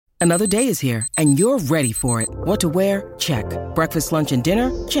Another day is here, and you're ready for it. What to wear? Check. Breakfast, lunch, and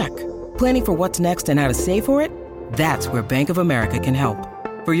dinner? Check. Planning for what's next and how to save for it? That's where Bank of America can help.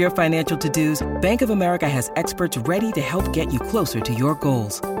 For your financial to-dos, Bank of America has experts ready to help get you closer to your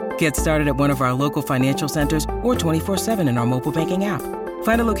goals. Get started at one of our local financial centers or 24/7 in our mobile banking app.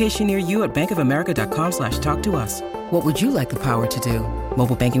 Find a location near you at bankofamerica.com/talktous. What would you like the power to do?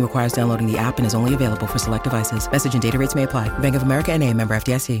 Mobile banking requires downloading the app and is only available for select devices. Message and data rates may apply. Bank of America N.A., member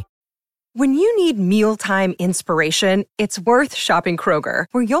FDIC. When you need mealtime inspiration, it's worth shopping Kroger,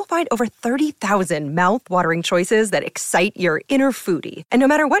 where you'll find over 30,000 mouth-watering choices that excite your inner foodie. And no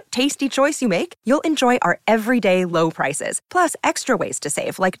matter what tasty choice you make, you'll enjoy our everyday low prices, plus extra ways to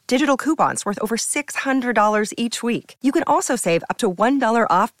save, like digital coupons worth over $600 each week. You can also save up to $1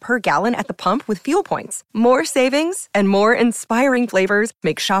 off per gallon at the pump with fuel points. More savings and more inspiring flavors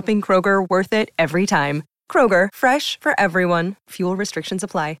make shopping Kroger worth it every time. Kroger, fresh for everyone. Fuel restrictions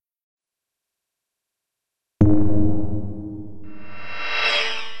apply.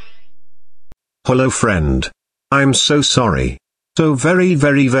 Hello friend. I'm so sorry. So very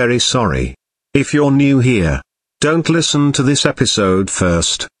very very sorry. If you're new here, don't listen to this episode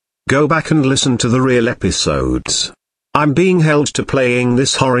first. Go back and listen to the real episodes. I'm being held to playing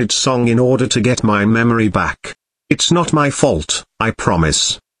this horrid song in order to get my memory back. It's not my fault, I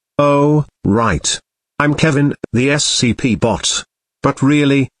promise. Oh, right. I'm Kevin, the SCP bot. But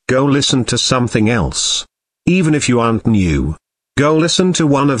really, go listen to something else. Even if you aren't new. Go listen to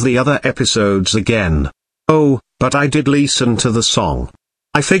one of the other episodes again. Oh, but I did listen to the song.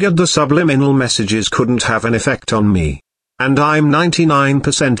 I figured the subliminal messages couldn't have an effect on me. And I'm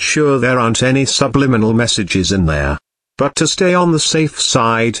 99% sure there aren't any subliminal messages in there. But to stay on the safe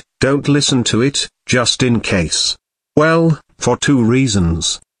side, don't listen to it, just in case. Well, for 2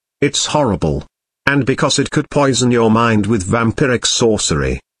 reasons. It's horrible. And because it could poison your mind with vampiric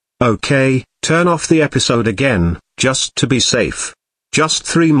sorcery. Okay, turn off the episode again, just to be safe. Just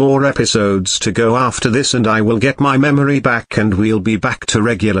 3 more episodes to go after this and I will get my memory back and we'll be back to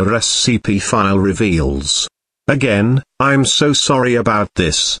regular SCP file reveals. Again, I'm so sorry about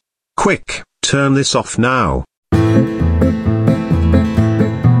this. Quick, turn this off now.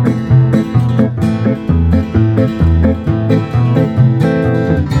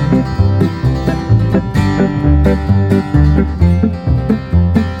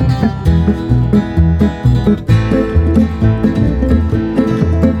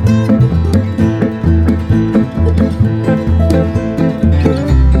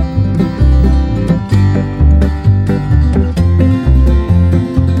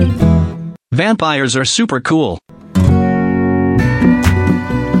 Vampires are super cool.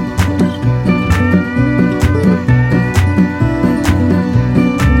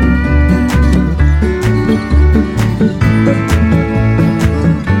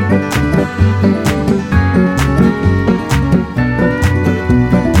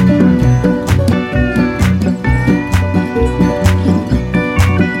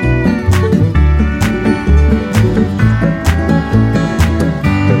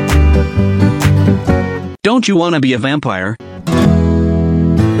 Don't you want to be a vampire?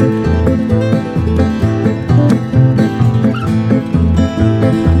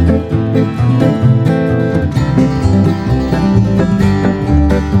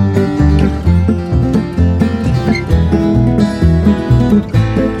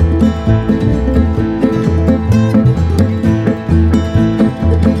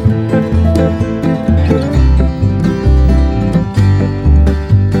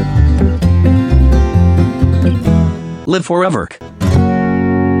 Live forever.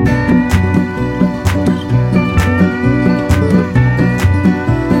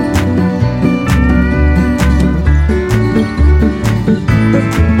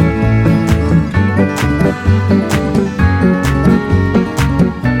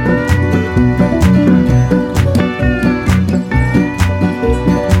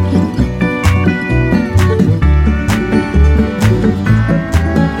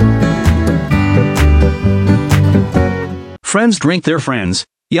 Friends drink their friends.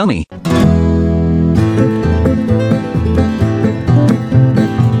 Yummy.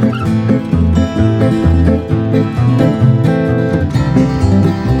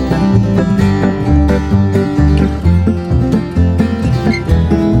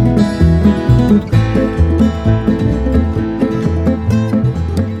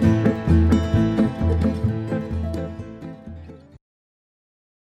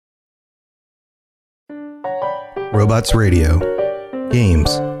 Robots Radio.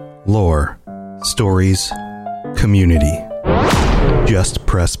 Games, lore, stories, community. Just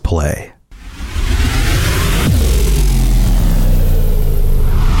press play.